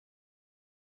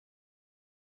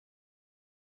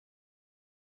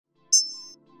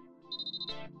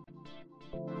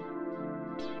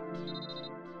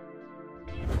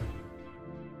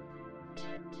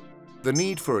The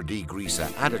need for a degreaser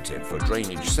additive for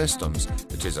drainage systems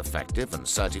that is effective and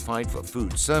certified for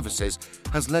food services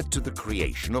has led to the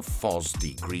creation of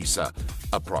FosDegreaser,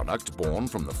 a product born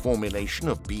from the formulation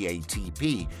of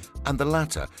BATP, and the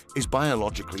latter is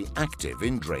biologically active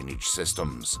in drainage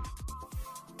systems.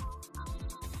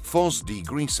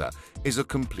 FosDegreaser is a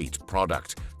complete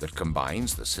product that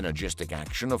combines the synergistic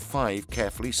action of 5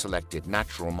 carefully selected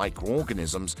natural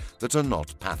microorganisms that are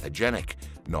not pathogenic,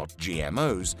 not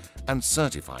GMOs, and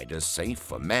certified as safe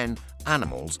for men,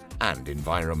 animals, and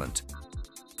environment.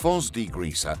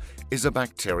 FosDegreaser is a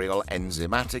bacterial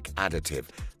enzymatic additive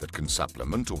that can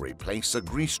supplement or replace a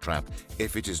grease trap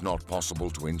if it is not possible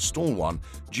to install one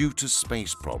due to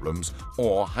space problems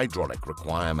or hydraulic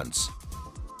requirements.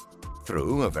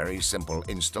 Through a very simple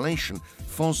installation,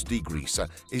 FosDegreaser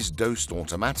is dosed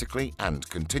automatically and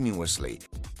continuously.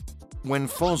 When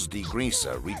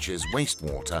FosDegreaser reaches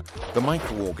wastewater, the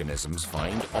microorganisms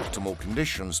find optimal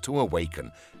conditions to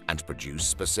awaken and produce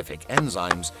specific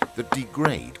enzymes that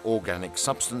degrade organic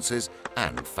substances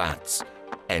and fats.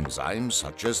 Enzymes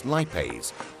such as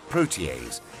lipase,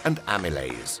 protease, and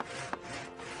amylase.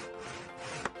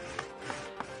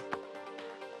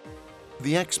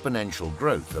 The exponential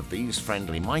growth of these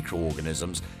friendly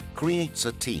microorganisms creates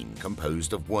a team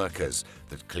composed of workers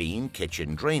that clean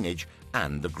kitchen drainage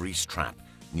and the grease trap,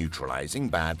 neutralizing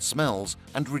bad smells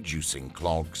and reducing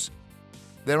clogs.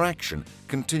 Their action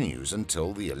continues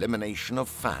until the elimination of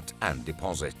fat and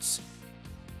deposits.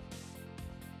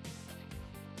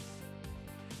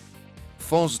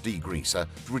 FosDegreaser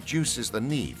reduces the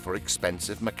need for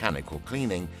expensive mechanical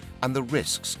cleaning and the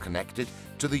risks connected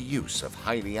to the use of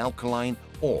highly alkaline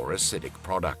or acidic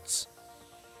products.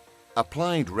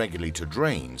 Applied regularly to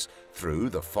drains through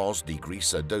the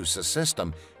FosDegreaser doser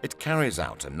system, it carries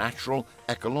out a natural,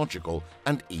 ecological,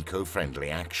 and eco-friendly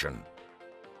action.